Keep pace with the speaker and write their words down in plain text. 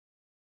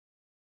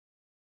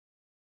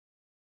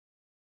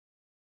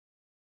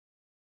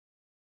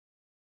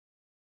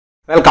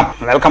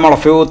Welcome all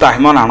of you.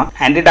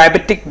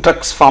 Antidiabetic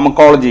drugs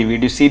pharmacology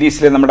video series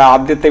le nammada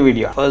aadyathe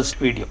video first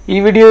video. Ee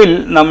video il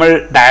nammal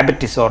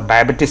diabetes or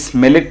diabetes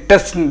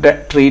mellitus inde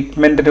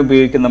treatment nu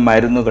ഉപയോഗിക്കുന്ന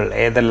മരുന്നുകൾ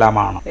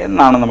ഏതെല്ലാമാണ്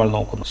എന്നാണ് നമ്മൾ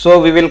നോക്കുന്നത്. So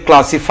we will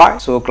classify.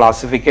 So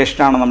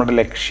classification ആണ് നമ്മുടെ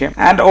ലക്ഷ്യം.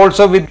 And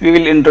also we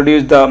will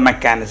introduce the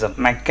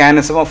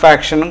mechanism of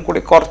action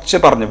കൂടി കുറച്ച്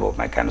പറഞ്ഞു പോകും.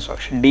 Mechanism of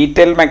action.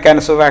 Detailed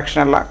mechanism of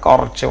action അല്ല,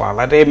 കുറച്ച്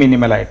വളരെ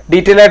മിനിമൽ ആയിട്ട്.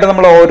 ഡീറ്റെയിൽ ആയിട്ട്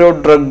നമ്മൾ ഓരോ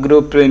ഡ്രഗ്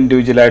ഗ്രൂപ്പ്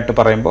ഇൻഡിവിജ്വൽ ആയിട്ട്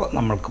പറയുമ്പോൾ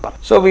നമ്മൾക്ക്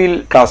പറയും. So we will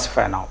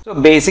classify now. So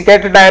basic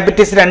ആയിട്ട്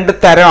ഡയബറ്റീസ് രണ്ട്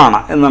തരമാണ്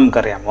എന്ന്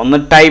നമുക്കറിയാം. ഒന്ന്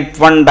ടൈപ്പ്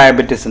 1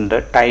 ഡയബറ്റീസ് ഉണ്ട്,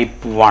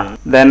 ടൈപ്പ് 1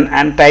 then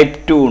and ടൈപ്പ്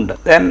 2 ഉണ്ട്,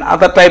 then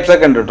other types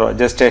ഒക്കെ ഉണ്ട് കേട്ടോ,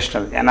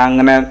 ജസ്റ്റേഷണൽ. ഞാൻ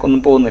അങ്ങനെ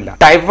ഒന്നും പോകുന്നില്ല.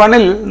 ടൈപ്പ്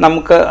 1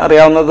 നമുക്ക്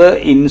അറിയാവുന്നത്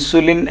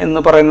ഇൻസുലിൻ എന്ന്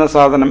പറയുന്ന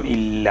സാധനം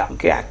ഇല്ല.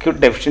 Okay, acute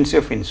deficiency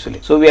of insulin.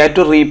 So we have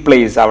to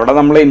replace. അവിടെ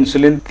നമ്മൾ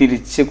ഇൻസുലിൻ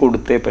തിരിച്ച്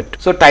കൊടുത്തേ പറ്റും.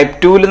 സോ ടൈപ്പ്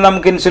 2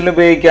 നമുക്ക് ഇൻസുലിൻ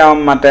ഉപയോഗിക്കാം,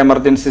 മറ്റേ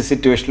എമർജൻസി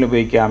സിറ്റുവേഷനിൽ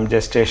ഉപയോഗിക്കാം,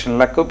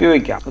 ജസ്റ്റേഷനിലൊക്കെ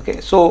ഉപയോഗിക്കാം. Okay,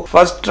 so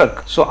first drug.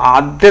 So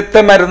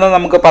ആദ്യത്തെ മരുന്ന്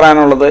നമുക്ക്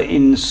പറയാനുള്ളത്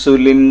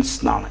ഇൻസുലിൻസ്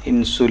എന്നാണ്.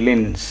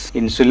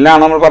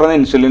 ഇൻസുലിനാണ് നമ്മൾ പറയുന്നത്.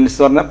 ഇൻസുലിൻസ്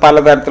എന്ന് പറഞ്ഞാൽ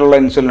പലതരത്തിലുള്ള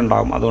ഇൻസുലിൻ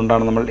ഉണ്ടാകും,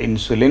 അതുകൊണ്ടാണ് നമ്മൾ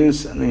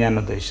ഇൻസുലിൻസ് എന്ന് ഞാൻ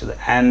ഉദ്ദേശിച്ചത്.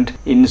 ആൻഡ്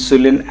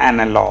ഇൻസുലിൻ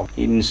അനലോഗ്,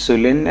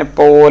 ഇൻസുലിനെ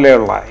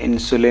പോലെയുള്ള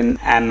ഇൻസുലിൻ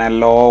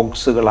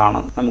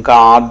അനലോഗ്സുകളാണ് നമുക്ക്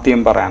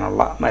ആദ്യം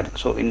പറയാനുള്ള മരുന്ന്.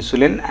 So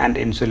insulin and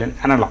insulin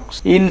analogues.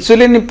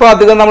 Insulin ഇപ്പോൾ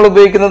അധികം നമ്മൾ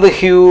ഉപയോഗിക്കുന്നത്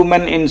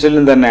ഹ്യൂമൻ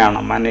ഇൻസുലിൻ തന്നെയാണ്,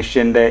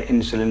 മനുഷ്യന്റെ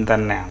ഇൻസുലിൻ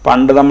തന്നെയാണ്.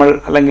 പണ്ട് നമ്മൾ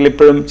അല്ലെങ്കിൽ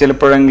ഇപ്പോഴും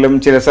ചിലപ്പോഴെങ്കിലും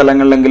ചില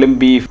സ്ഥലങ്ങളിലെങ്കിലും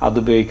ബീഫ് അത്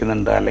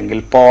ഉപയോഗിക്കുന്നുണ്ട്, അല്ലെങ്കിൽ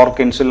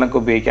പോർക്ക് ഇൻസുലിനൊക്കെ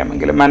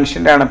ഉപയോഗിക്കാമെങ്കിലും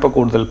മനുഷ്യന്റെ ആണ് ഇപ്പോൾ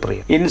കൂടുതൽ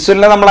പ്രിയം.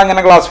 ഇൻസുലിനെ നമ്മൾ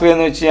അങ്ങനെ ക്ലാസിഫൈ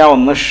ചെയ്യുന്ന വെച്ച് കഴിഞ്ഞാൽ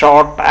ഒന്ന്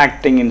ഷോർട്ട്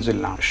ആക്ടിങ്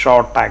ഇൻസുലിൻ ആണ്.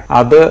 ഷോർട്ട് ആക്ട്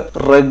അത്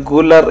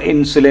റെഗുലർ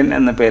ഇൻസുലിൻ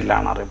എന്ന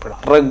പേരിലാണ് അറിയപ്പെടുക.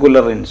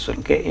 Regular insulin.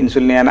 ഓക്കെ,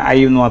 ഇൻസുലിൻ ഞാൻ ഐ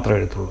എന്ന് മാത്രമേ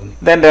എടുത്തുള്ളൂ.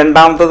 ദെൻ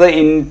രണ്ടാമത്തത്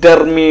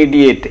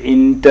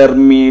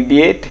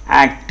ഇന്റർമീഡിയറ്റ്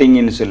ആക്ടിങ്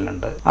ഇൻസുലിൻ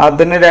ഉണ്ട്.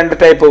 അതിന് രണ്ട്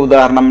ടൈപ്പ്,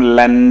 ഉദാഹരണം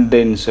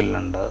ലെൻഡ് ഇൻസുലിൻ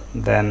ഉണ്ട്,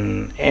 ദെൻ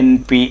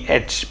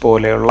NPH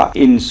പോലെയുള്ള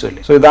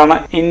ഇൻസുലിൻ. സോ ഇതാണ്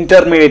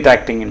ഇന്റർമീഡിയറ്റ്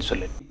ആക്ടിങ്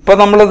ഇൻസുലിൻ. ഇപ്പൊ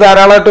നമ്മൾ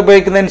ധാരാളമായിട്ട്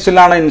ഉപയോഗിക്കുന്ന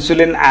ഇൻസുലിനാണ്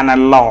ഇൻസുലിൻ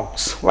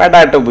അനലോഗ്സ്,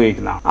 വൈഡായിട്ട്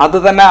ഉപയോഗിക്കുന്ന. അത്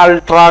തന്നെ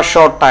അൾട്രാ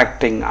ഷോർട്ട്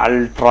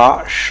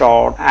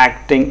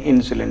ആക്ടിങ്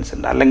ഇൻസുലിൻസ്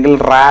ഉണ്ട്, അല്ലെങ്കിൽ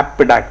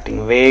റാപ്പിഡ് ആക്ടിങ്,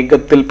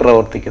 വേഗത്തിൽ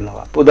പ്രവർത്തിക്കുന്നവ.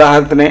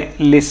 ഉദാഹരണത്തിന്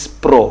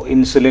ലിസ്പ്രോ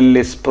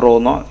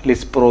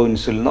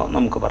ഇൻസുലിനോ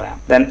നമുക്ക് പറയാം.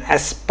 ദെൻ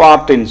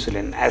എസ്പാർട്ട്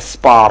ഇൻസുലിൻ,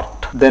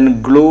 ദെൻ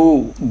ഗ്ലൂ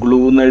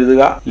എന്ന്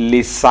എഴുതുക,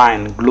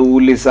 ലിസൈൻ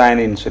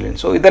ഇൻസുലിൻ.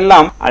 സോ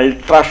ഇതെല്ലാം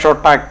ultra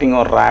short acting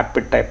or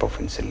rapid type of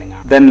insulin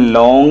ആണ്. ദെൻ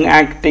ലോങ്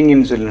ആക്ടിങ്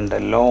ഇൻസുലിൻ ഉണ്ട്,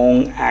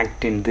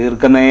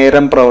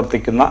 ദീർഘനേരം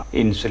പ്രവർത്തിക്കുന്ന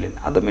ഇൻസുലിൻ.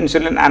 അതും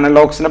ഇൻസുലിൻ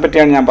അനലോഗ്സിനെ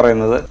പറ്റിയാണ് ഞാൻ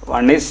പറയുന്നത്.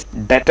 വൺ ഈസ്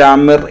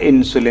ഡെറ്റാമിർ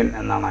ഇൻസുലിൻ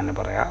എന്നാണ് അതിന്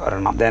പറയാ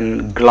ഒരെണ്ണം. ദെൻ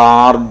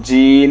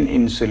ഗ്ലാർജീൻ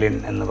ഇൻസുലിൻ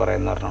എന്ന്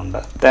പറയുന്ന ഒരെണ്ണമുണ്ട്.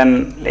 ദെൻ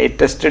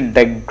ലേറ്റസ്റ്റ്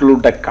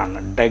ഡെഗ്ലുഡെക് ആണ്,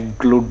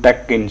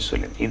 ഡെഗ്ലുഡെക്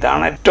ഇൻസുലിൻ.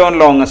 ഇതാണ് ഏറ്റവും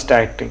ലോങ്സ്റ്റ്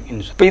ആക്ടിങ്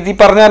ഇൻസുലിൻ. ഇപ്പൊ ഇത്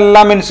പറഞ്ഞ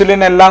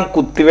ഇൻസുലിൻ എല്ലാം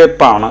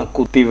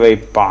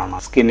കുത്തിവയ്പ്പാണ്,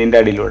 സ്കിന്നിന്റെ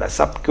അടിയിലൂടെ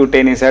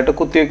സബ്ക്യൂട്ടേനിയസ് ആയിട്ട്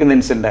കുത്തിവെക്കുന്ന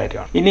ഇൻസുലിൻ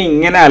കാര്യമാണ്. ഇനി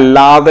ഇങ്ങനെ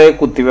അല്ലാതെ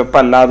കുത്തിവെപ്പ്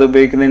അല്ലാതെ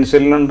ഉപയോഗിക്കുന്ന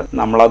ഇൻസുലിൻ ഉണ്ട്.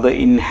 നമ്മളത്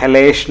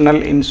ഇൻഹലേഷണൽ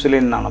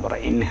ഇൻസുലിൻ എന്നാണ്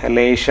പറയുക.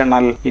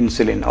 Inhalational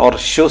insulin or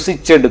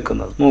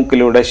ശ്വസിച്ചെടുക്കുന്നത്,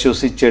 മൂക്കിലൂടെ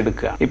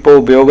ശ്വസിച്ചെടുക്കുക. ഇപ്പോൾ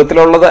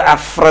ഉപയോഗത്തിലുള്ളത്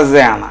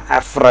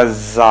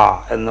അഫ്രസ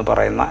എന്ന്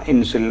പറയുന്ന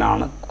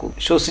ഇൻസുലിനാണ്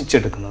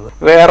ശ്വസിച്ചെടുക്കുന്നത്.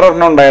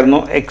 വേറൊരെണ്ണം ഉണ്ടായിരുന്നു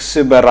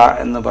എക്സുബെറ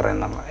എന്ന്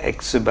പറയുന്ന.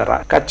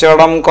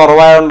 കച്ചവടം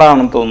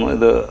കുറവായോണ്ടാണെന്ന് തോന്നുന്നു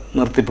ഇത്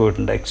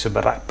നിർത്തിപ്പോയിട്ടുണ്ട്.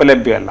 എക്സുബെറ ഇപ്പൊ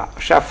ലഭ്യമല്ല,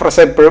 പക്ഷെ അഫ്രസ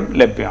എപ്പോഴും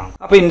ലഭ്യമാണ്.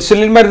 അപ്പൊ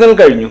ഇൻസുലിൻ മരുന്നുകൾ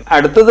കഴിഞ്ഞു.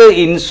 അടുത്തത്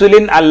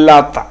ഇൻസുലിൻ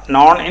അല്ലാത്ത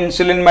നോൺ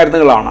ഇൻസുലിൻ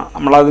മരുന്നുകളാണ്.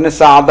 നമ്മൾ അതിന്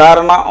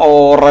സാധാരണ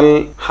oral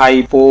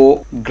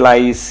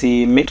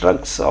hypoglycaemic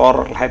drugs or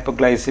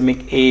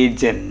hypoglycaemic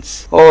agents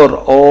or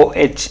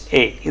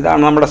OHA,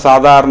 ഇതാണ് നമ്മുടെ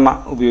സാധാരണ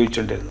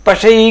ഉപയോഗിച്ചുകൊണ്ടിരുന്നത്.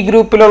 പക്ഷെ ഈ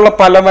ഗ്രൂപ്പിലുള്ള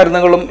പല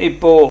മരുന്നുകളും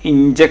ഇപ്പോ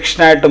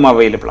ഇഞ്ചക്ഷനായിട്ട്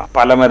അവൈലബിൾ ആണ്.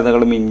 പല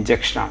മരുന്നുകളും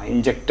ഇഞ്ചക്ഷനാണ്,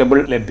 ഇഞ്ചക്റ്റബിൾ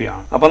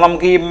ലഭ്യമാണ്. അപ്പൊ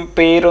നമുക്ക് ഈ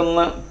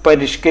പേരൊന്ന്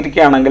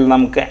പരിഷ്കരിക്കുകയാണെങ്കിൽ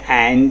നമുക്ക്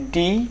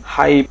ആന്റി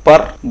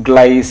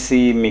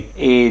ഹൈപ്പർഗ്ലൈസീമിക്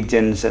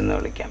ഏജന്റ്സ് എന്ന്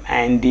വിളിക്കാം.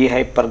 Anti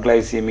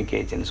ഹൈപ്പർഗ്ലൈസീമിക്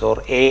agents or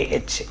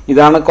AH.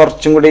 ഇതാണ്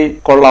കുറച്ചും കൂടി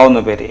കൊള്ളാവുന്ന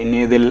പേര്.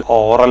 ഇനി ഇതിൽ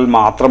ഓറൽ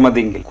മാത്രം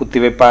മതിയെങ്കിൽ,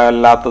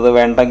 കുത്തിവയ്പ്പല്ലാത്തത്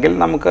വേണ്ടെങ്കിൽ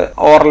നമുക്ക്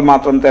ഓറൽ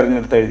മാത്രം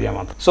തിരഞ്ഞെടുത്ത് എഴുതിയാൽ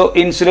മതി. സോ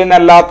ഇൻസുലിൻ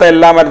അല്ലാത്ത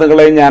എല്ലാ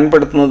മരുന്നുകളെയും ഞാൻ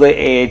പെടുത്തുന്നത്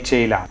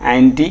AHAയിലാണ്,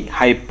 ആന്റി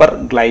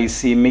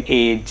ഹൈപ്പർഗ്ലൈസീമിക്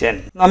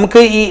ഏജന്റ്.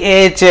 നമുക്ക് ഈ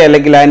AHA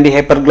അല്ലെങ്കിൽ ആന്റി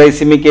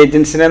ഹൈപ്പർഗ്ലൈസീമിക്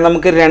ഏജന്റ്സിനെ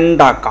നമുക്ക്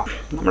രണ്ടാക്കാം.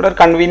 നമ്മുടെ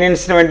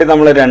കൺവീനിയൻസിന് വേണ്ടി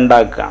നമ്മൾ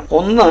രണ്ടാക്കുകയാണ്.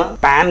 ഒന്ന്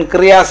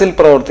പാൻക്രിയാസിൽ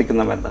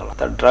പ്രവർത്തിക്കുന്ന മരുന്നുകൾ,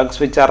 drugs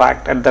which are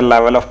act at the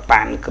level of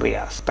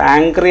pancreas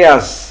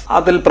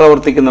അതിൽ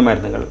പ്രവർത്തിക്കുന്ന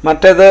മരുന്നുകൾ.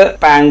 മറ്റേത്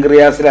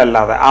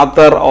പാൻക്രിയാസിലല്ലാതെ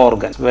അതർ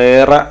ഓർഗൻസ്,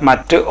 വേറെ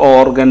മറ്റ്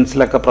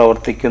ഓർഗൻസിലൊക്കെ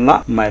പ്രവർത്തിക്കുന്ന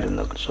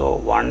മരുന്നുകൾ. സോ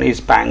വൺ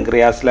ഈസ്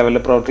പാൻക്രിയാസ്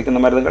ലെവലിൽ പ്രവർത്തിക്കുന്ന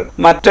മരുന്നുകൾ,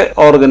 മറ്റ്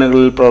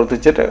ഓർഗനുകളിൽ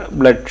പ്രവർത്തിച്ചിട്ട്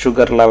ബ്ലഡ്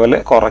ഷുഗർ ലെവൽ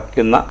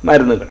കുറയ്ക്കുന്ന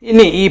മരുന്നുകൾ.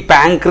 ഇനി ഈ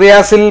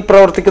പാൻക്രിയാസിൽ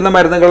പ്രവർത്തിക്കുന്ന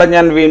മരുന്നുകളെ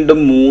ഞാൻ വീണ്ടും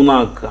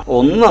മൂന്നാക്കുക.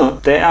 ഒന്ന്,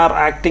 they are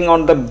acting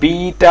on the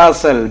beta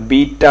cell.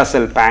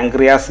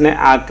 പാൻക്രിയാസിനെ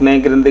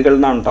ആഗ്നേയഗ്രന്ഥികൾ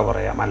എന്നാണ് കേട്ടോ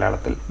പറയാ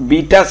മലയാളത്തിൽ.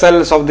 Beta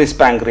cells of this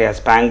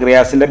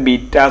പാൻക്രിയാസിന്റെ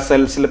beta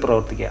സെൽസിൽ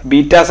പ്രവർത്തിക്കുക.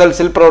 ബീറ്റാ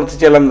സെൽസിൽ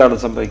പ്രവർത്തിച്ചാൽ എന്താണ്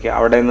സംഭവിക്കുക?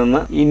 അവിടെ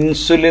നിന്ന്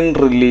ഇൻസുലിൻ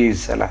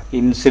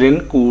ഇൻസുലിൻ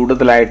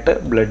കൂടുതലായിട്ട്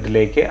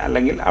ബ്ലഡിലേക്ക്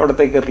അല്ലെങ്കിൽ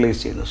അവിടത്തേക്ക് റിലീസ്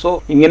ചെയ്യുന്നു. സോ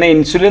ഇങ്ങനെ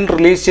ഇൻസുലിൻ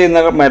റിലീസ് ചെയ്യുന്ന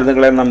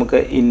മരുന്നുകളെ നമുക്ക്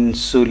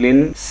ഇൻസുലിൻ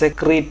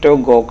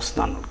സെക്രീറ്റോഗോക്സ്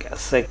എന്നാണ് വിളിക്കുക.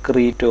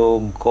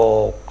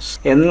 സെക്രീറ്റോഗോക്സ്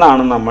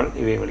എന്നാണ് നമ്മൾ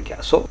ഇവയെ വിളിക്കുക.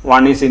 So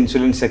one is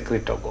insulin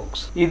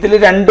സെക്രീറ്റോഗോക്സ്. ഇതിൽ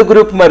രണ്ട്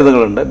ഗ്രൂപ്പ്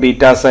മരുന്നുകളുണ്ട്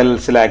ബീറ്റാ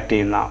സെൽസിൽ ആക്ട്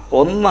ചെയ്യുന്ന.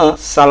 ഒന്ന്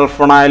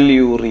സൾഫോണൈൽ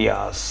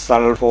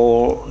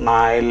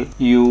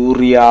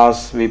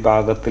യൂറിയാസ്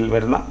വിഭാഗത്തിൽ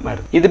വരുന്ന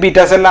മരുന്ന്. ഇത്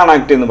ബീറ്റാ സെല്ലാണ്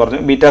ആക്ട് ചെയ്യുന്നത്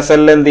പറഞ്ഞു. ബീറ്റാ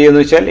സെല്ലിൽ എന്ത്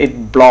ചെയ്യുന്നു വെച്ചാൽ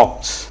ഇറ്റ്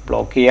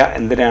ബ്ലോക്ക് ചെയ്യുക.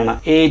 എന്തിനാണ്?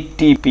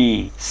 ATP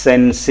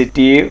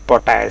sensitive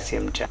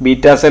potassium.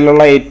 Beta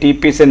സെല്ലുള്ള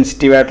ATP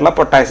sensitive ആയിട്ടുള്ള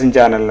പൊട്ടാസ്യം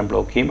ചാനലിനെ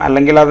ബ്ലോക്ക് ചെയ്യും.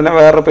 അല്ലെങ്കിൽ അതിനെ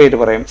വേറെ പേര്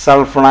പറയും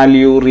സൾഫോണൈൽ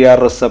യൂറിയ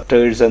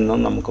റിസപ്റ്റേഴ്സ് എന്നും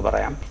നമുക്ക്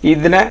പറയാം.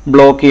 ഇതിനെ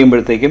ബ്ലോക്ക്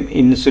ചെയ്യുമ്പോഴത്തേക്കും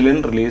ഇൻസുലിൻ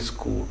റിലീസ്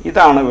കൂടും.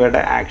 ഇതാണ്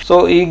ഇവയുടെ ആക്ഷൻ. സോ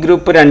ഈ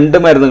ഗ്രൂപ്പ് രണ്ട്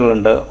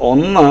മരുന്നുകളുണ്ട്.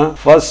 ഒന്ന്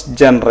ഫസ്റ്റ്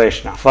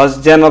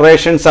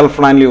ജനറേഷൻ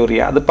സൾഫോണൈൽ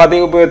യൂറിയ. അത്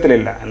പതിവ്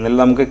ഉപയോഗത്തിലില്ല, എന്നാലും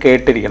നമുക്ക്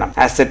കേട്ടിരിക്കണം.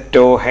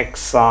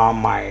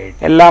 അസെറ്റോഹെക്സാമൈഡ്.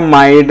 എല്ലാം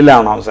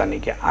മൈഡിലാണ്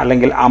അവസാനിക്കുക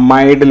അല്ലെങ്കിൽ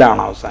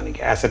അമൈഡിലാണ്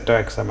അവസാനിക്കുക.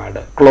 അസെറ്റോഹെക്സാമൈഡ്.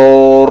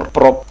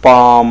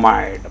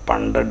 ക്ലോർപ്രോപ്പാമൈഡ്,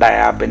 പണ്ട്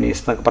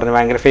ഡയാബനീസ് എന്നൊക്കെ പറഞ്ഞ്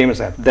ഭയങ്കര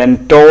ഫേമസ് ആയിരുന്നു. ദെൻ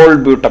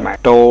ടോൾബ്യൂട്ടമൈഡ്.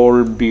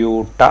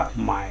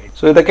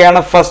 സോ ഇതൊക്കെയാണ്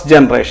ഫസ്റ്റ്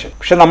ജനറേഷൻ.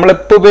 പക്ഷെ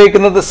നമ്മളിപ്പോൾ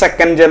ഉപയോഗിക്കുന്നത്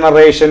സെക്കൻഡ്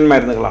ജനറേഷൻ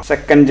മരുന്നുകളാണ്.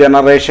 സെക്കൻഡ്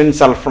ജനറേഷൻ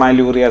സൾഫോണൈൽ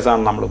യൂറിയാസ്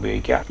ആണ് നമ്മൾ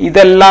ഉപയോഗിക്കുക.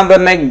 ഇതെല്ലാം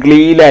തന്നെ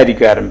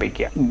ഗ്ലീയിലായിരിക്കും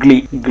ആരംഭിക്കുക.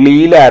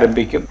 ഗ്ലീയിൽ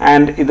ആരംഭിക്കും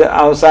ആൻഡ് ഇത്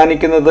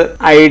അവസാനിക്കുന്നത്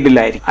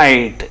ഐഡിലായിരിക്കും.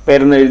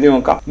 പേരെന്ന് എഴുതി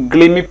നോക്കാം.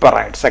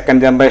 ഗ്ലിമിപ്പറൈഡ്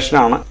സെക്കൻഡ് ജനറേഷൻ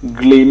ആണ്.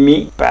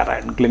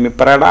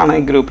 ഗ്ലിമിപ്പറൈഡ് ആണ്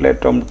ഈ ഗ്രൂപ്പിലെ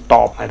ഏറ്റവും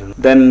ടോപ്പ് മരുന്ന്.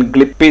 ദെൻ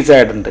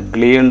ഗ്ലിപ്പിസൈഡ് ഉണ്ട്.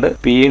 ഗ്ലീ ഉണ്ട്,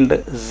 പി ഉണ്ട്,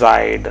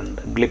 സൈഡ്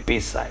ഉണ്ട്.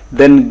 ഗ്ലിപ്പിസൈഡ്.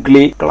 ദെൻ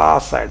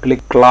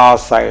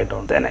ഗ്ലിക്ലാസൈഡ്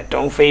ഉണ്ട്. ദെൻ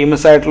ഏറ്റവും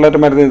ഫേമസ് ആയിട്ടുള്ള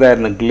ഒരു മരുന്ന് ഇതായിരുന്നു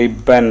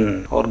ഗ്ലിബൻ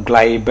ഓർ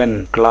ഗ്ലൈബൻ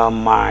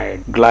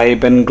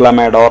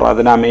ഓർ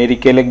അതിന്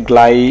അമേരിക്കയിലെ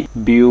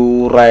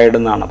ഗ്ലൈബ്യൂറൈഡ്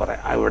എന്നാണ്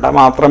പറയാം. ഇവിടെ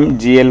മാത്രം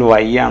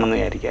GLY ആണെന്ന്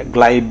വിചാരിക്കുക.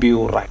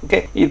 ഗ്ലൈബ്യൂറൈഡ്. ഓക്കെ,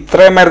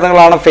 ഇത്രയും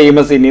മരുന്നുകളാണ്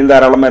ഫേമസ്. ഇനിയും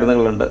ധാരാളം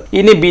മരുന്നുകളുണ്ട്.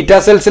 ഇനി ബീറ്റാ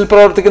സെൽസിൽ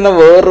പ്രവർത്തിക്കുന്ന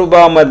വേറൊരു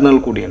വിഭാഗം മരുന്നുകൾ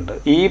കൂടിയുണ്ട്.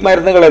 ഈ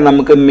മരുന്നുകളെ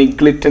നമുക്ക്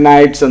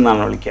മിഗ്ലിറ്റിനൈഡ്സ്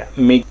എന്നാണ് വിളിക്കുക.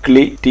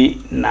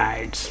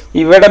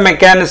 ഇവയുടെ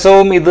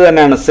മെക്കാനിസവും ഇത്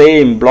തന്നെയാണ്.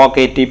 Same block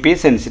ATP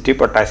sensitive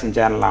potassium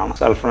ചാനലാണ്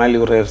സൾഫോണൈൽ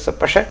യൂറിയാസ്.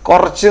 പക്ഷെ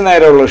കുറച്ച്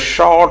നേരമുള്ളൂ,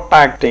 ഷോർട്ട്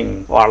ആക്ടിങ്,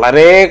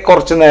 വളരെ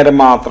കുറച്ചു നേരം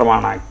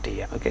മാത്രമാണ് ആക്ട്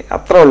ചെയ്യുക. ഓക്കെ,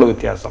 അത്രേ ഉള്ളൂ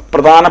വ്യത്യാസം.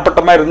 പ്രധാനപ്പെട്ട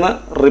മരുന്ന്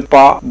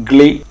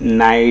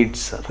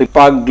റിപ്പാഗ്ലിനൈഡ്സ്.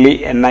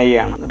 NI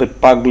ആണ്.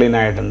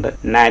 റിപ്പാഗ്ലിനൈഡ് ഉണ്ട്,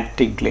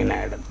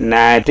 നാറ്റിഗ്ലിനൈഡ്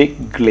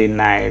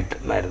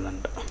മരുന്നുണ്ട്.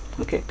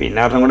 ഓക്കെ, പിന്നെ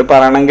ഒരെണ്ണം കൂടി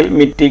പറയണമെങ്കിൽ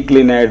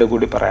മിറ്റിഗ്ലിനൈഡ്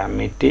കൂടി പറയാം.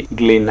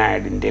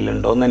 മിറ്റിഗ്ലിനൈഡ് ഇന്ത്യയിൽ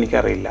ഉണ്ടോ എന്ന്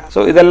എനിക്കറിയില്ല. സോ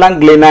ഇതെല്ലാം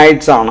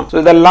ഗ്ലിനൈഡ്സ് ആണ്. സോ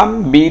ഇതെല്ലാം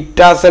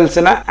ബീറ്റാ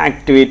സെൽസിനെ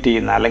ആക്ടിവേറ്റ്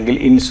ചെയ്യുന്ന അല്ലെങ്കിൽ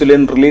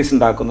ഇൻസുലിൻ റിലീസ്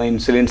ഉണ്ടാക്കുന്ന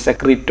ഇൻസുലിൻ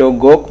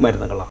സെക്രീറ്റോഗോക്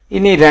മരുന്നുകളാണ്.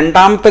 ഇനി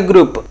രണ്ടാമത്തെ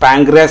ഗ്രൂപ്പ്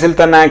പാൻക്രിയാസിൽ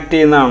തന്നെ ആക്ട്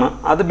ചെയ്യുന്നതാണ്.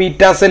 അത്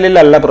ബീറ്റാ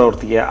സെല്ലിലല്ല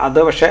പ്രവർത്തിക്കുക, അത്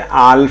പക്ഷെ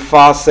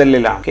ആൽഫാ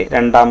സെല്ലിലാണ്.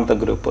 രണ്ടാമത്തെ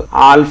ഗ്രൂപ്പ്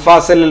ആൽഫാ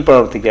സെല്ലിൽ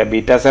പ്രവർത്തിക്കുക.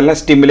 ബീറ്റാ സെല്ലിനെ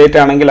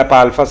സ്റ്റിമുലേറ്റ് ആണെങ്കിൽ അപ്പൊ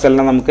ആൽഫാ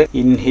സെല്ലിനെ നമുക്ക്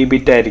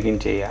ഇൻഹിബിറ്റ് ആയിരിക്കും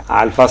ചെയ്യുക.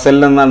 ആൽഫാ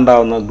സെല്ലിൽ നിന്ന്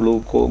ഉണ്ടാവുന്ന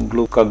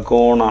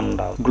ഗ്ലൂക്കഗോൺ ആണ്.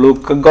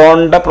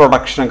 ഗ്ലൂക്കഗോണിന്റെ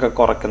പ്രൊഡക്ഷൻ ഒക്കെ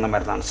കുറയ്ക്കുന്ന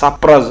മരുന്നാണ്.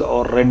 Suppress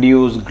or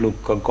reduce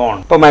glucagon.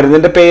 ഇപ്പൊ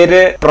മരുന്നിന്റെ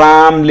പേര്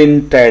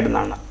പ്രാംലിൻറ്റൈഡ്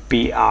എന്നാണ്.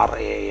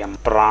 PRAM,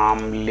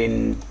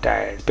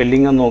 പ്രാംലിൻറ്റൈഡ്.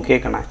 സ്പെല്ലിംഗ് ഒന്ന്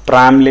നോക്കിയേക്കണേ.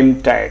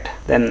 പ്രാംലിൻറ്റൈഡ്.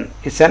 ദെൻ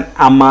ഇറ്റ്സ് ആൻ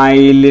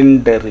അമൈലിൻ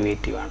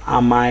ഡെറിവേറ്റീവ് ആണ്.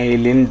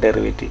 അമൈലിൻ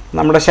ഡെറിവേറ്റീവ്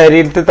നമ്മുടെ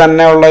ശരീരത്തിൽ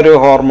തന്നെ ഉള്ള ഒരു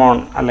ഹോർമോൺ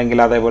അല്ലെങ്കിൽ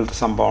അതേപോലത്തെ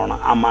സംഭവമാണ്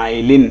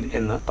അമൈലിൻ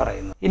എന്ന്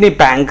പറയുന്നത്. ഇനി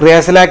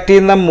പാൻക്രിയാസിൽ ആക്ട്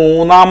ചെയ്യുന്ന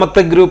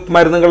മൂന്നാമത്തെ ഗ്രൂപ്പ്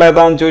മരുന്നുകൾ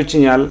ഏതാണെന്ന് ചോദിച്ചു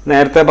കഴിഞ്ഞാൽ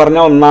നേരത്തെ പറഞ്ഞ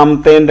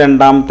ഒന്നാമത്തെയും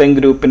രണ്ടാമത്തെയും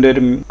ഗ്രൂപ്പിന്റെ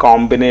ഒരു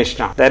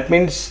കോമ്പിനേഷനാണ്. ദാറ്റ്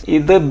മീൻസ്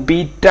ഇത്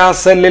ബീറ്റാ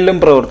സെല്ലിലും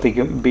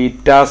പ്രവർത്തിക്കും.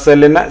 ബീറ്റാ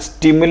സെല്ലിനെ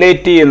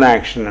സ്റ്റിമുലേറ്റ് ചെയ്യുന്ന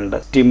ആക്ഷൻ ഉണ്ട്,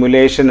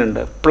 സ്റ്റിമുലേഷൻ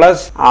ഉണ്ട്,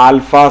 പ്ലസ്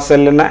ആൽഫാ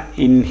സെല്ലിന്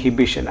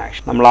ഇൻഹിബിഷൻ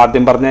ആക്ഷൻ. നമ്മൾ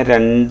ആദ്യം പറഞ്ഞ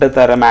രണ്ട്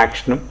തരം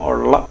ആക്ഷനും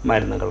ഉള്ള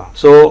മരുന്നുകളാണ്.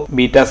 സോ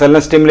ബീറ്റാ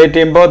സെല്ലിനെ സ്റ്റിമുലേറ്റ്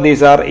ചെയ്യുമ്പോൾ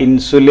ദീസ് ആർ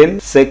ഇൻസുലിൻ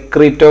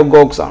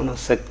സെക്രീറ്റോഗോഗ്സ് ആണ്.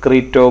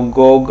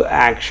 സെക്രീറ്റോഗോഗ്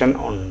ആക്ഷൻ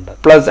ഉണ്ട്.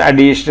 പ്ലസ്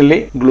അഡീഷണലി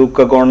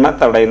ഗ്ലൂക്കഗോണിനെ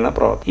തടയുന്ന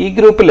പ്രവർത്തനം. ഈ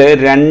ഗ്രൂപ്പിൽ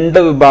രണ്ട്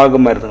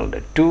വിഭാഗം മരുന്നുകളുണ്ട്.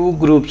 2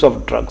 groups of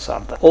drugs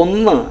are there.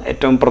 ഒന്ന്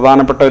ഏറ്റവും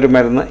പ്രധാനപ്പെട്ട ഒരു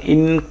മരുന്ന്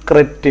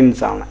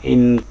ഇൻക്രെറ്റിൻസ് ആണ്.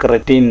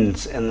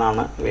 ഇൻക്രെറ്റിൻസ്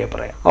എന്നാണ് ഇവയെ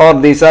പറയാം. Or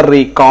these are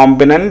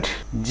recombinant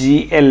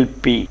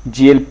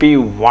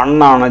GLP-1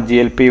 ആണ്.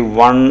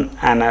 GLP-1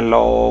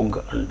 അനലോഗ്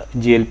ഉണ്ട്.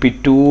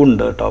 GLP-2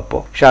 ഉണ്ട് കേട്ടോ.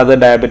 അപ്പോൾ പക്ഷെ അത്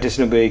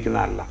ഡയബറ്റീസിന്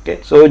ഉപയോഗിക്കുന്നതല്ല. Okay,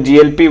 so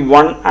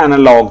GLP-1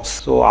 analogues.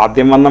 So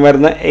ആദ്യം വന്ന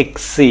മരുന്ന്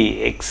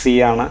എക്സി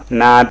ആണ്.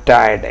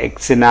 നാറ്റൈഡ്,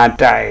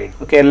 എക്സിനാറ്റൈഡ്.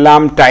 ഓക്കെ,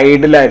 എല്ലാം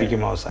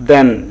ടൈഡിലായിരിക്കും അവസാനം.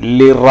 ദെൻ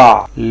ലിറ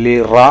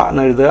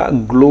എന്ന് എഴുതുക.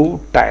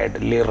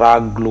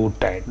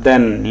 ലിറാഗ്ലൂട്ടൈഡ്.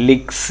 ദെൻ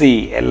ലിക്സി,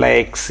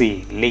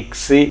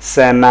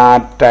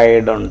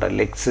 ലിക്സിസെനാറ്റൈഡ് ഉണ്ട്.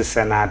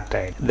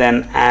 ലിക്സിസെനാറ്റൈഡ്. ദെൻ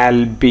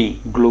ആൽബി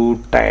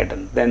ഗ്ലൂട്ടൈഡ്.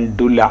 ദെൻ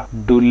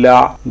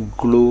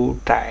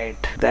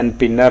ഡുലാഗ്ലൂട്ടൈഡ്. ദെൻ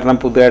പിന്നെ ഒരെണ്ണം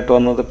പുതുതായിട്ട്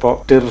വന്നത് ഇപ്പോൾ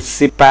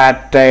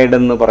ടിർസിപാറ്റൈഡ്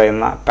എന്ന്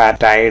പറയുന്ന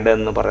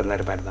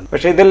ഒരു മരുന്നാണ്.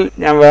 പക്ഷെ ഇതിൽ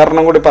ഞാൻ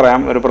വേറെണ്ണം കൂടി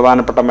പറയാം, ഒരു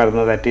പ്രധാനപ്പെട്ട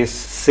മരുന്ന്. That is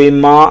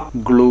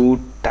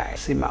സിമാഗ്ലൂട്ടൈഡ്.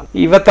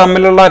 ഇവ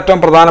തമ്മിലുള്ള ഏറ്റവും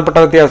പ്രധാനപ്പെട്ട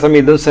വ്യത്യാസം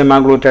ഇതും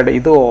സെമാഗ്ലൂട്ടൈഡ്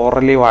ഇത്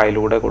ഓറലി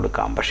വായിലൂടെ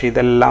കൊടുക്കാം. പക്ഷെ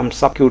ഇതെല്ലാം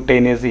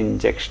സബ്ക്യൂട്ടേനിയസ്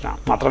ഇഞ്ചക്ഷൻ ആണ്.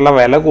 മാത്രമല്ല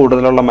വില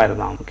കൂടുതലുള്ള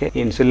മരുന്നാണ്. ഓക്കെ,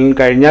 ഇൻസുലിൻ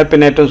കഴിഞ്ഞാൽ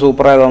പിന്നെ ഏറ്റവും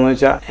സൂപ്പർ ആയതാന്ന്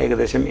വെച്ചാൽ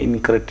ഏകദേശം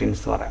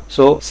ഇൻക്രിറ്റിൻസ് എന്ന് പറയാം.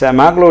 സോ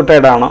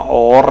സെമാഗ്ലൂട്ടൈഡ് ആണ്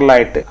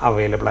ഓറലായിട്ട്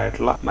അവൈലബിൾ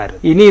ആയിട്ടുള്ള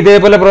മരുന്ന്. ഇനി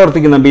ഇതേപോലെ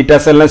പ്രവർത്തിക്കുന്ന ബീറ്റാ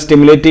സെല്ലിനെ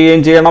സ്റ്റിമുലേറ്റ്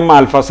ചെയ്യുകയും ചെയ്യണം,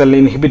 ആൽഫ സെല്ലിനെ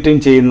ഇൻഹിബിറ്റും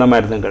ചെയ്യുന്ന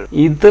മരുന്നുകൾ.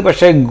 ഇത്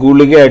പക്ഷേ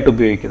ഗുളികയായിട്ട്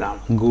ഉപയോഗിക്കുന്നതാണ്.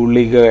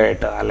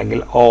 ഗുളികയായിട്ട് അല്ലെങ്കിൽ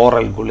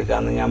ഓറൽ ഗുളിക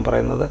എന്ന് ഞാൻ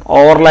പറയുന്നത്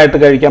ഓറലായിട്ട്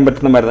കഴിക്കാൻ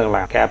പറ്റുന്ന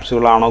മരുന്നുകളാണ്.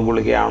 ക്യാപ്സ്യൂൾ ആണോ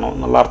ഗുളികയാണോ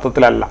എന്നുള്ള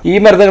അർത്ഥത്തിലല്ല. ഈ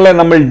മരുന്നുകളെ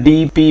നമ്മൾ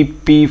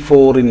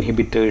DPP4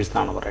 ഇൻഹിബിറ്റേഴ്സ്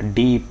എന്നാണ് പറയുക.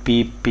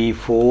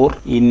 DPP4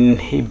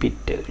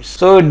 inhibitors.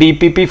 സോ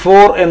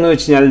DPP4 എന്ന്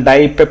വെച്ച് കഴിഞ്ഞാൽ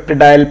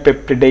ഡൈപെപ്റ്റിഡൈൽ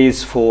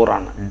പെപ്റ്റിഡേസ് 4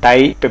 ആണ്.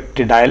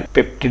 ഡൈപെപ്റ്റിഡൈൽ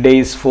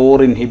പെപ്റ്റിഡേസ് 4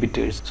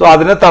 ഇൻഹിബിറ്റേഴ്സ്. സോ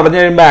അതിനെ തടഞ്ഞു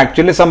കഴിയുമ്പോൾ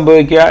ആക്ച്വലി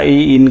സംഭവിക്കുക ഈ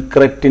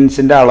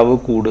ഇൻക്രെറ്റിൻസിന്റെ അളവ്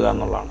കൂടുക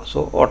എന്നുള്ളതാണ്. സോ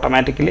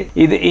ഓട്ടോമാറ്റിക്കലി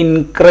ഇത്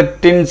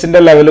ഇൻക്രെറ്റിൻസിന്റെ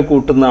ലെവൽ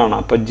കൂട്ടുന്നതാണ്.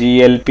 അപ്പൊ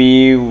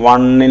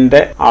GLP-1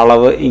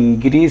 അളവ്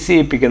ഇൻക്രീസ്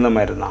ചെയ്യിപ്പിക്കുന്ന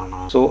മരുന്നാണ്.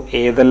 സോ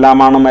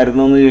ഏതെല്ലാമാണ്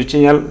മരുന്ന് എന്ന് ചോദിച്ചു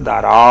കഴിഞ്ഞാൽ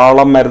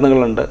ധാരാളം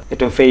മരുന്നുകളുണ്ട്.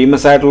 ഏറ്റവും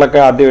ഫേമസ് ആയിട്ടുള്ളൊക്കെ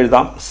ആദ്യം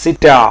എഴുതാം.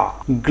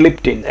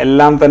 സിറ്റാഗ്ലിപ്റ്റിൻ,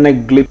 എല്ലാം തന്നെ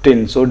gliptin.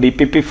 So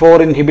DPP4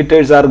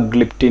 inhibitors R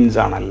ഗ്ലിപ്റ്റിൻസ്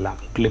ആണ് എല്ലാം.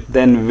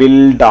 then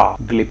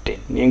vildagliptin.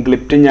 ഞാൻ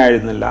ഗ്ലിപ്റ്റിൻ ഞാൻ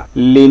എഴുതുന്നില്ല,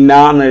 ലിന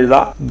എന്ന്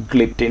എഴുതാ,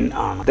 ഗ്ലിപ്റ്റിൻ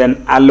ആണ്. then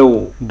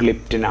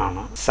alogliptin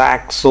ആണ്,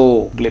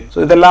 സാക്സോഗ്ലിപ്റ്റിൻ. സോ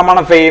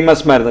ഇതെല്ലാമാണ്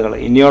ഫേമസ് മരുന്നുകൾ.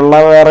 ഇനിയുള്ള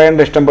വേറെ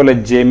ഇഷ്ടം പോലെ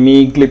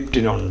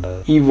ജെമിഗ്ലിപ്റ്റിൻ ഉണ്ട്,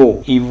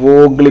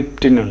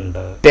 ഇവോഗ്ലിപ്റ്റിൻ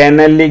ഉണ്ട്,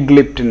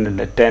 ടെനലിഗ്ലിപ്റ്റിൻ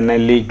ഉണ്ട്,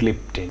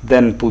 ടെനലിഗ്ലിപ്റ്റിൻ.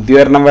 then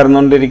പുതിയൊരെണ്ണം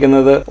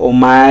വരുന്നുകൊണ്ടിരിക്കുന്നത്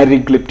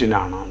ഒമാരിഗ്ലിപ്റ്റിൻ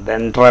ആണ്.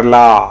 then ട്രെല.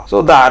 സോ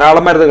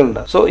ധാരാളം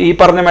മരുന്നുകളുണ്ട്. സോ ഈ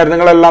പറഞ്ഞ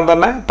മരുന്നുകളെല്ലാം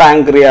തന്നെ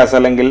പാൻക്രിയാസ്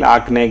അല്ലെങ്കിൽ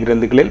ആഗ്നേയ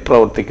ഗ്രന്ഥികളിൽ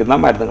പ്രവർത്തിക്കുന്ന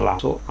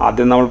മരുന്നുകളാണ്. സോ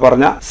ആദ്യം നമ്മൾ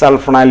പറഞ്ഞ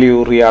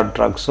സൾഫണൈലൂറിയ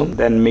ഡ്രഗ്സും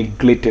then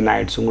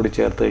മിഗ്ലിറ്റിനൈഡ്സും കൂടി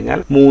ചേർത്ത് കഴിഞ്ഞാൽ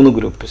 3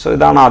 ഗ്രൂപ്പ്. സോ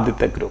ഇതാണ്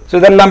ആദ്യത്തെ ഗ്രൂപ്പ്. സോ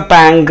ഇതെല്ലാം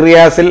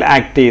പാൻക്രിയാസിൽ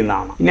ആക്ട്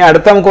ചെയ്യുന്നതാണ്. ഇനി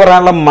അടുത്ത നമുക്ക്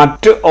പറയാനുള്ള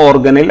മറ്റ്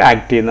ഓർഗനിൽ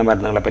ആക്ട് ചെയ്യുന്ന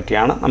മരുന്നുകളെ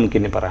പറ്റിയാണ്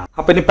നമുക്കിനി പറയാം.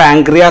 അപ്പൊ ഇനി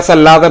പാൻക്രിയാസ്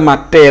അല്ലാതെ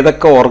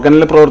മറ്റേതൊക്കെ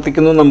ഓർഗനിൽ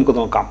പ്രവർത്തിക്കുന്നു നമുക്ക്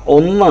നോക്കാം.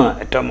 ഒന്ന്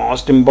ഏറ്റവും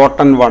മോസ്റ്റ്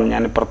ഇമ്പോർട്ടന്റ് വൺ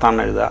ഞാൻ ഇപ്പുറത്താണ്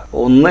എഴുതുക.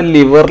 ഒന്ന്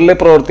ലിവറിൽ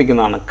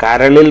പ്രവർത്തിക്കുന്നതാണ്,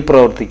 കരളിൽ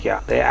പ്രവർത്തിക്കുക.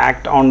 ദേ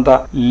ആക്ട് ഓൺ ദ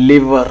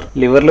ലിവർ.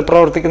 ലിവറിൽ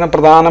പ്രവർത്തിക്കുന്ന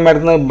പ്രധാന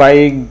മരുന്ന്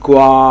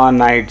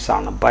ബൈഗ്വാനൈഡ്സ്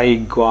ആണ്.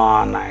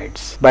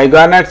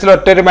 ബൈഗ്വാനൈഡ്സിൽ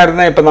ഒറ്റൊരു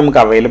മരുന്ന് ഇപ്പൊ നമുക്ക്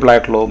അവൈലബിൾ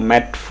ആയിട്ടുള്ളൂ,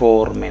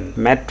 മെറ്റ്ഫോർമിൻ.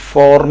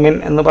 മെറ്റ്ഫോർമിൻ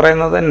എന്ന്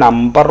പറയുന്നത്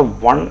നമ്പർ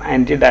 1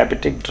 ആന്റി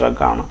ഡയബറ്റിക്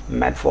ഡ്രഗ് ആണ്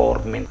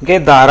മെറ്റ്ഫോർമിൻ. ഓക്കെ,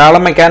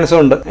 ധാരാളം മെക്കാനിസം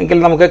ഉണ്ട്. എങ്കിൽ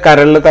നമുക്ക്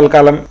കരളിൽ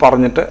തൽക്കാലം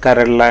പറഞ്ഞിട്ട്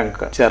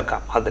കരളിലേക്ക്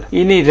ചേർക്കാം അതിന്.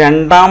 ഇനി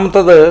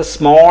രണ്ടാമത്തത്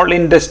സ്മോൾ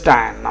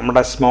ഇൻറ്റസ്റ്റൈൻ.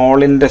 നമ്മുടെ സ്മോൾ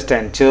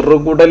ഇൻറ്റസ്റ്റൈൻ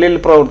ചെറുകുടലിൽ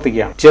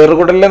പ്രവർത്തിക്കുകയാണ്.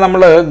 ചെറുകുടലിൽ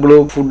നമ്മൾ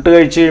ഫുഡ്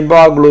കഴിച്ച് കഴിയുമ്പോൾ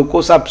ആ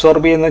ഗ്ലൂക്കോസ്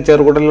അബ്സോർബ് ചെയ്യുന്ന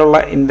ചെറുകുടലിലുള്ള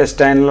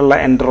ഇൻറ്റസ്റ്റൈനിലുള്ള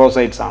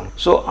എൻട്രോസൈറ്റ്സ് ആണ്.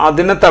 സോ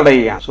അതിനെ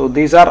തടയുക. So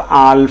these are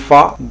alpha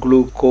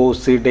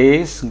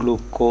glucosidase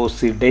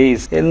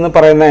എന്ന്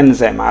പറയുന്ന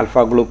enzyme. Alpha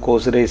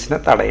ഗ്ലൂക്കോസിഡേസിനെ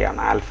തടയാണ്.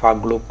 Alpha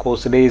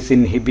glucosidase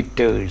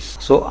inhibitors.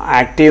 So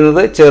act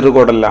ചെയ്യുന്നത്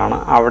ചെറുകുടലിലാണ്.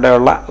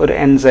 അവിടെയുള്ള ഒരു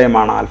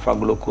എൻസൈമാണ് ആൽഫ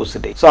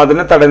ഗ്ലൂക്കോസിഡേസ്. സോ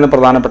അതിനെ തടയുന്ന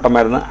പ്രധാനപ്പെട്ട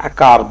മരുന്ന്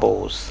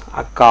അകാർബോസ്.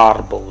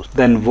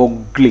 then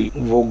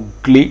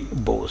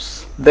വോഗ്ലിബോസ്,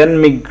 then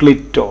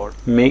മിഗ്ലിറ്റോൾ.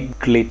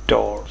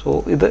 സോ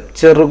ഇത്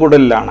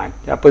ചെറുകുടലിലാണ്.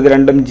 അപ്പൊ ഇത്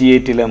രണ്ടും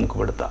G8 നമുക്ക്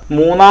പെടുത്താം.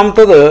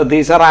 മൂന്നാമത്തത്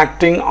ദീസ് ആർ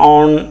ആക്ടിങ്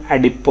ഓൺ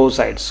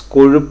അഡിപ്പോസൈറ്റ്സ്.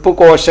 കൊഴുപ്പ്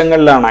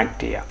കോശങ്ങളിലാണ്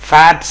ആക്ട് ചെയ്യുക.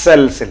 ഫാറ്റ്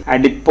സെൽസിൽ,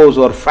 അഡിപ്പോസ്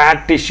ഓർ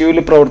ഫാറ്റ് ടിഷ്യൂവിൽ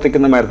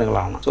പ്രവർത്തിക്കുന്ന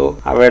മരുന്നുകളാണ്. സോ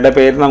അവയുടെ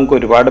പേര് നമുക്ക്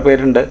ഒരുപാട്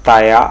പേരുണ്ട്.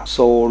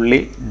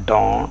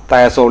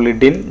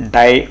 തയസോളിഡിൻ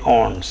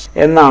ഡൈഓൺസ്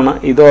എന്നാണ്.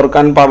 ഇത്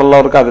ഓർക്കാൻ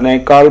പാടുള്ളവർക്ക്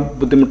അതിനേക്കാൾ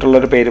ബുദ്ധിമുട്ടുള്ള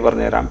ഒരു പേര്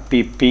പറഞ്ഞുതരാം.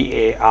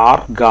 PPAR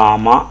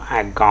ഗാമ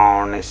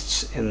അഗോണിസ്റ്റ്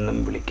എന്നും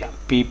വിളിക്കാം.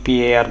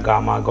 PPAR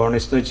ഗാമ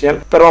അഗോണിസ്റ്റ് എന്ന് വെച്ചാൽ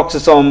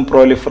പെറോക്സിസോം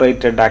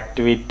പ്രൊലിഫറേറ്റഡ്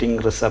ആക്ടിവേറ്റിംഗ്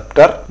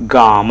റിസപ്റ്റർ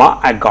ഗാമ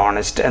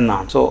അഗോണിസ്റ്റ്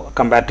എന്നാണ്. സോ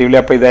കമ്പാരിറ്റീവ്ലി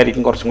അപ്പൊ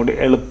ഇതായിരിക്കും കുറച്ചും കൂടി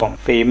എളുപ്പം.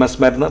 ഫേമസ്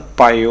മരുന്ന്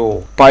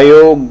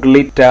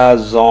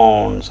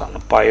പയോഗ്ലിറ്റസോൺസ് ആണ്.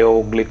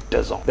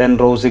 then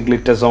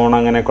റോസിഗ്ലിറ്റസോൺ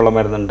അങ്ങനെയൊക്കെയുള്ള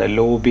മരുന്നുണ്ട്.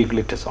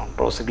 ലോബിഗ്ലിറ്റസോൺ.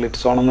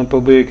 റോസിഗ്ലിറ്റസോൺ ഒന്നും ഇപ്പൊ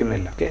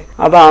ഉപയോഗിക്കുന്നില്ല. ഓക്കെ,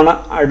 അതാണ്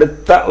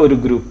അടുത്ത ഒരു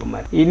ഗ്രൂപ്പ്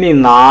മരുന്ന്. ഇനി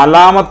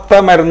നാലാമത്തെ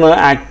മരുന്ന്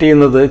ആക്ട്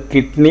ചെയ്യുന്നത്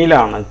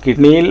കിഡ്നിയിലാണ്.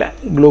 കിഡ്നിയിൽ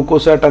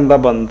ഗ്ലൂക്കോസായിട്ട് എന്താ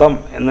ബന്ധം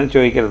എന്ന്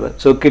ചോദിക്കരുത്.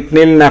 സോ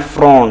കിഡ്നിയിൽ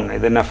നെഫ്രോൺ,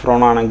 ഇത്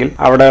നെഫ്രോൺ ആണെങ്കിൽ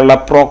അവിടെയുള്ള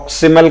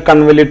പ്രോക്സിമൽ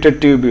കൺവല്യൂട്ടഡ്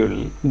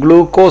ട്യൂബ്യൂളിൽ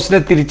ഗ്ലൂക്കോസിനെ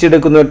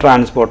തിരിച്ചെടുക്കുന്ന ഒരു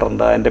ട്രാൻസ്പോർട്ടർ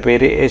ഉണ്ട്. അതിന്റെ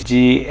പേര്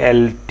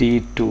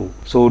SGLT2,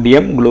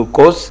 സോഡിയം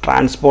ഗ്ലൂക്കോസ്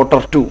ട്രാൻസ്പോർട്ടർ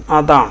 2.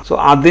 അതാണ്. സോ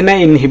അതിനെ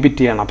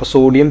ഇൻഹിബിറ്റ് ചെയ്യണം. അപ്പൊ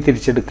സോഡിയം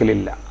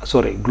തിരിച്ചെടുക്കലില്ല,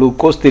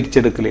 ഗ്ലൂക്കോസ്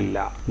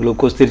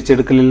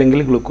തിരിച്ചെടുക്കലില്ലെങ്കിൽ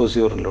ഗ്ലൂക്കോസ്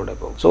യൂറിനിലൂടെ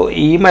പോകും. സോ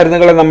ഈ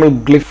മരുന്നുകളെ നമ്മൾ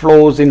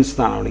ഗ്ലിഫ്ലോസിൻസ്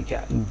എന്നാണ് വിളിക്കുക.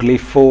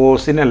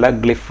 ഗ്ലിഫോസിൻ അല്ല,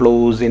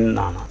 ഗ്ലിഫ്ലോസിൻ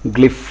എന്നാണ്.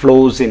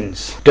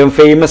 ഗ്ലിഫ്ലോസിൻസ് ഏറ്റവും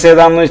ഫേമസ്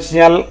ഏതാണെന്ന് വെച്ച്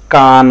കഴിഞ്ഞാൽ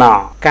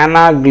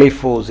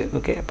കനാഗ്ലിഫോസിൻ.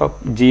 ഓക്കെ, അപ്പൊ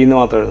G എന്ന്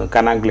മാത്രം എഴുതുന്നു,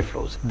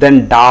 കനാഗ്ലിഫ്ലോസിൻ. then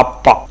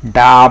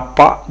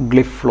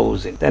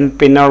ഡാപ്പഗ്ലിഫ്ലോസിൻ. then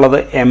പിന്നെ ഉള്ളത്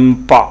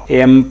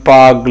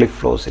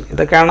എംപാഗ്ലിഫ്ലോസിൻ.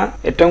 ഇതൊക്കെയാണ്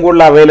ഏറ്റവും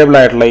കൂടുതൽ അവൈലബിൾ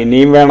ആയിട്ടുള്ള.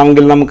 ഇനിയും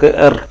വേണമെങ്കിൽ നമുക്ക്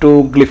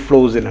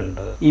എർട്ടുഗ്ലിഫ്ലോസിൻ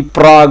ഉണ്ട്,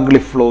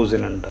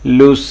 ഇപ്രാഗ്ലിഫ്ലോസിൻ ഉണ്ട്,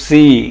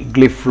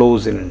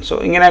 ലുസിഗ്ലിഫ്ലോസിൻ ഉണ്ട്. സോ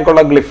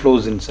ഇങ്ങനെയൊക്കെയുള്ള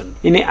ഗ്ലിഫ്ലോസിൻസ് ഉണ്ട്.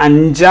 ഇനി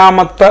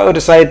അഞ്ചാമത്തെ ഒരു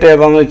സൈറ്റ്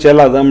ഏതാന്ന് വെച്ചാൽ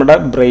അത് നമ്മുടെ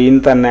ബ്രെയിൻ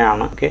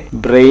തന്നെയാണ്. ഓക്കെ,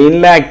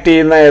 ബ്രെയിനിൽ ആക്ട്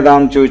ചെയ്യുന്ന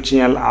ഏതാന്ന് ചോദിച്ചു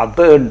കഴിഞ്ഞാൽ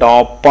അത്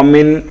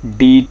ഡോപ്പമിൻ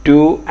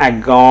D2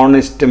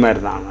 അഗോണിസ്റ്റ്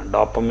മരുന്നാണ്.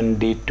 Dopamine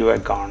D2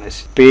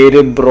 agonist.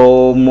 പേര്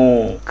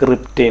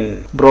ബ്രോമോക്രിപ്റ്റിൻ.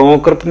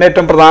 ബ്രോമോക്രിപ്റ്റിന്റെ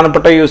ഏറ്റവും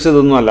പ്രധാനപ്പെട്ട യൂസ്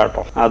ഇതൊന്നും അല്ല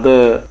കേട്ടോ. അത്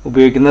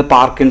ഉപയോഗിക്കുന്നത്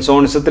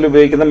പാർക്കിൻസോണിസത്തിൽ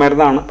ഉപയോഗിക്കുന്ന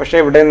മരുന്നാണ്. പക്ഷെ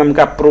ഇവിടെ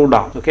നമുക്ക് അപ്രൂവ്ഡ്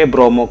ആണ്. ഓക്കെ,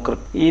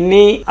 ബ്രോമോക്രിപ്റ്റ്.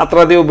 ഇനി അത്ര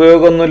അധികം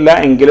ഉപയോഗമൊന്നുമില്ല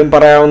എങ്കിലും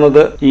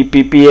പറയാവുന്നത് ഈ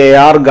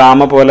PPAR ഗാമ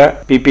പോലെ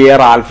PPAR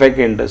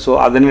ആൽഫയൊക്കെ ഉണ്ട്. സോ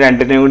അതിന്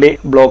രണ്ടിനെയും കൂടി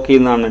ബ്ലോക്ക്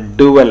ചെയ്യുന്നതാണ്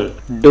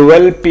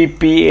ഡുവൽ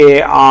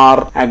PPAR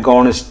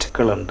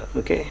അഗോണിസ്റ്റുകളുണ്ട്.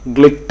 ഓക്കെ,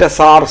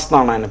 ഗ്ലിറ്റസാർസ്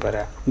എന്നാണ് അതിന്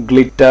പറയാ.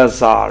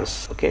 ഗ്ലിറ്റസാർസ്.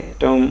 ഓക്കെ,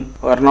 ഏറ്റവും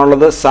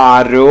ഒരെണ്ണമുള്ളത്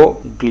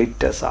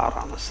സാരോഗ്ലിറ്റസാർ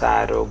ആണ്.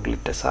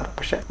 സാരോഗ്ലിറ്റസാർ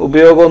പക്ഷെ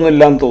ഉപയോഗമൊന്നും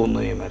ഇല്ലാന്ന്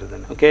തോന്നുന്നു ഈ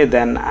മരുന്നിന്. ഓക്കെ,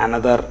 ദെൻ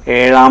അനദർ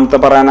ഏഴാമത്തെ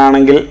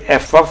പറയാനാണെങ്കിൽ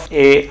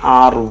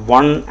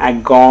FFAR1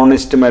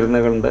 അഗോണിസ്റ്റ്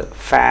മരുന്നുകളുണ്ട്.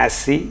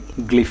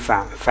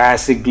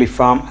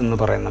 ഫാസിഗ്ലിഫാം എന്ന്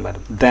പറയുന്ന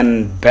മരുന്ന്.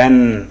 ദെൻ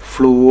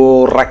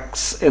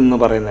ഫ്ലൂറെക്സ് എന്ന്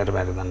പറയുന്ന ഒരു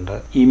മരുന്നുണ്ട്.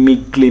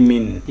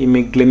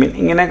 ഇമിഗ്ലിമിൻ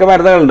ഇങ്ങനെയൊക്കെ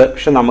മരുന്നുകളുണ്ട്.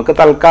 പക്ഷെ നമുക്ക്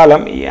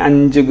തൽക്കാലം ഈ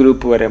 5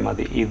 ഗ്രൂപ്പ് വരെ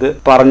മതി. ഇത്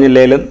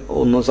പറഞ്ഞില്ലേലും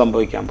ഒന്നും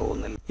സംഭവിക്കാൻ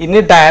പോകുന്നില്ല. ഇനി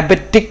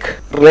ഡയബറ്റിക്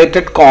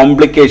റിലേറ്റഡ്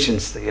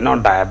കോംപ്ലിക്കേഷൻസ്.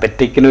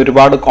 ഡയബറ്റിക്കിന്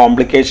ഒരുപാട്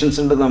കോംപ്ലിക്കേഷൻസ്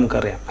ഉണ്ട്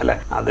നമുക്കറിയാം അല്ലെ.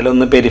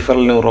 അതിലൊന്ന്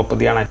പെരിഫറൽ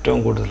ന്യൂറോപ്പതിയാണ് ഏറ്റവും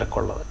കൂടുതലൊക്കെ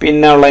ഉള്ളത്.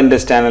 പിന്നെ ഉള്ള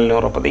ഇൻറ്റെസ്റ്റൈനൽ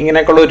ന്യൂറോപ്പതി.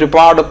 ഇങ്ങനെയൊക്കെയുള്ള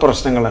ഒരുപാട്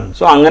പ്രശ്നങ്ങളുണ്ട്.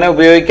 സോ അങ്ങനെ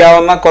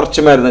ഉപയോഗിക്കാവുന്ന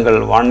കുറച്ച് മരുന്നുകൾ.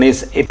 വൺ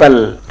ഈസ്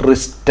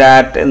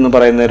റിസ്റ്റാറ്റ് എന്ന്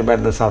പറയുന്ന ഒരു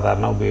മരുന്ന്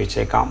സാധാരണ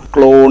ഉപയോഗിച്ചേക്കാം.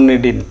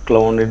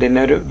 ക്ലോണിഡിൻ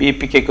ഒരു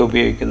BPക്കൊക്കെ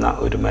ഉപയോഗിക്കുന്ന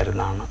ഒരു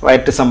മരുന്നാണ്.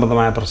 വയറ്റ്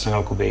സംബന്ധമായ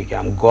പ്രശ്നങ്ങൾക്ക്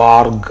ഉപയോഗിക്കാം.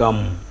 ഗോർഗം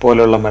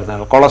പോലുള്ള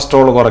മരുന്നുകൾ.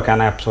 കൊളസ്ട്രോൾ കുറയ്ക്കാൻ,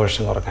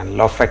 അബ്സോർപ്ഷൻ കുറയ്ക്കാൻ.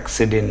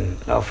 ലോഫെക്സിഡിൻ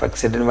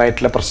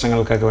വയറ്റിലെ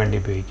പ്രശ്നങ്ങൾക്കൊക്കെ വേണ്ടി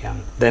ഉപയോഗിക്കാം.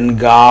 ദെൻ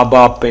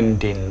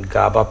ഗാബാപെന്റിൻ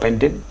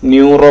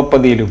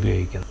ന്യൂറോപ്പതിയിൽ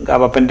ഉപയോഗിക്കുന്നു.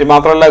 ഗാബാപെന്റിൻ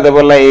മാത്രമല്ല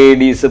ഇതേപോലെ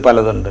ADs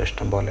പലതുണ്ട്,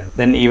 ഇഷ്ടം പോലെ.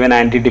 ദെൻ ഈവൻ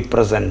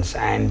ആന്റിഡിപ്രസൻസ്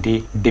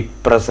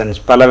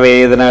പല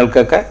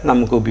വേദനകൾക്കൊക്കെ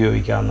നമുക്ക്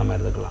ഉപയോഗിക്കാവുന്ന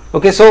മരുന്നുകളാണ്.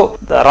 Okay, so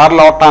there are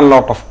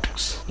lot of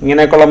tricks.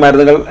 ഇങ്ങനെയൊക്കെയുള്ള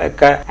മരുന്നുകൾ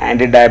ഒക്കെ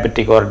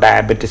ആന്റിഡയബറ്റിക് ഓർ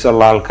ഡയബറ്റിസ്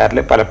ഉള്ള ആൾക്കാരിൽ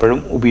പലപ്പോഴും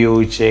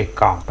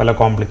ഉപയോഗിച്ചേക്കാം. പല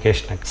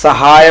കോംപ്ലിക്കേഷനൊക്കെ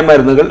സഹായ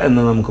മരുന്നുകൾ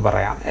എന്ന് നമുക്ക്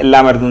പറയാം. എല്ലാ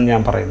മരുന്നും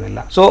ഞാൻ പറയുന്നില്ല.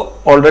 സോ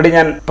ഓൾറെഡി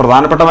ഞാൻ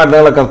പ്രധാനപ്പെട്ട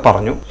മരുന്നുകളൊക്കെ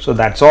പറഞ്ഞു. So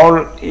that's all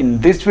in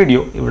this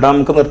video. ഇവിടെ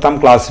നമുക്ക് നിർത്താം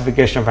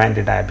ക്ലാസിഫിക്കേഷൻ ഓഫ്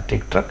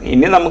ആന്റിഡയബറ്റിക് ഡ്രഗ്.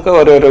 ഇനി നമുക്ക്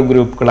ഓരോരോ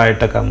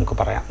ഗ്രൂപ്പുകളായിട്ടൊക്കെ നമുക്ക്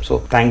പറയാം. So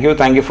thank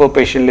you for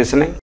patient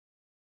listening.